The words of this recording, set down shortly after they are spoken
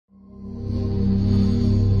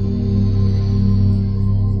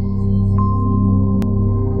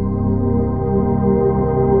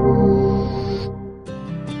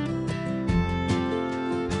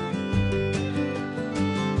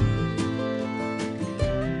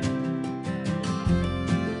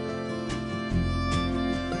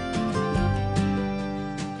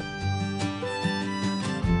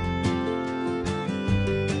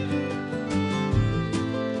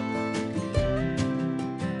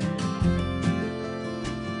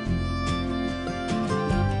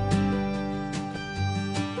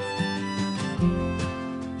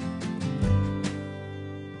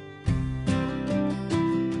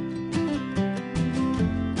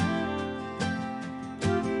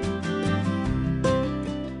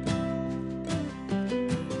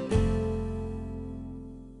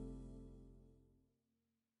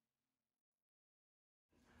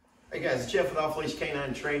Hey guys, Jeff with Leash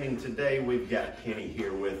K9 Training. Today we've got Penny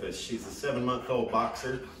here with us. She's a 7-month-old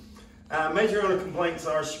boxer. Major owner complaints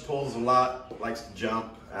are she pulls a lot, likes to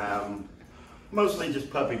jump. Mostly just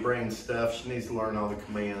puppy brain stuff. She needs to learn all the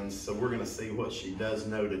commands, so we're gonna see what she does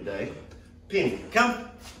know today. Penny, come.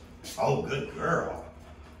 Oh, good girl.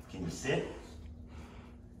 Can you sit?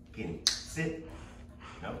 Penny, sit.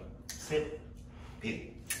 No, sit.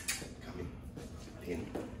 Penny, come in. Penny,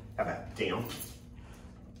 how about down?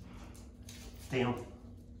 Down.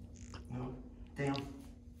 No, down.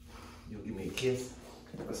 You'll give me a kiss.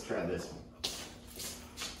 Let's try this one.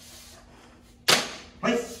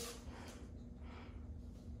 Place.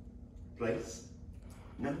 Place.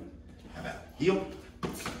 No. How about heel?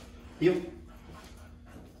 Heel.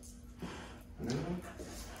 No.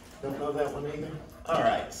 Don't know that one either. All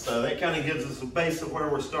right, so that kind of gives us a base of where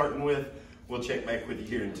we're starting with. We'll check back with you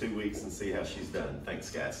here in 2 weeks and see how she's done. Thanks,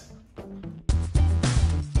 guys.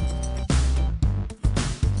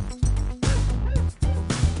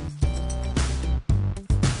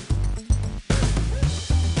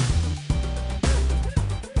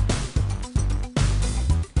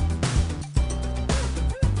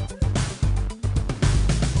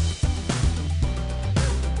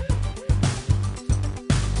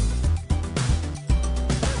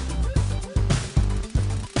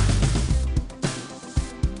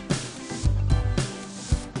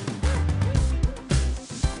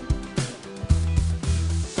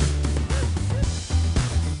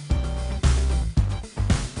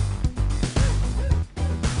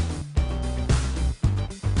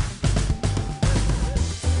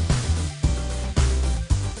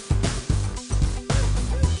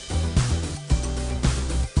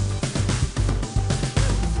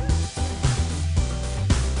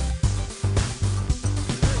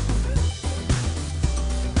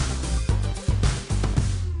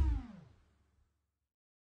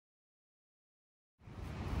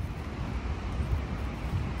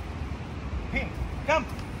 Penny, come.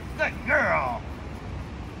 Good girl.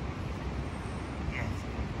 Yes,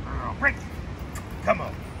 good girl. Break. Come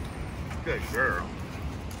on. Good girl.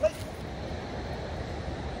 Place.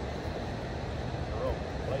 Girl,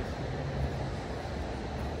 place.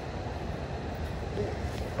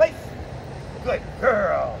 Place. Good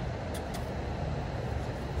girl.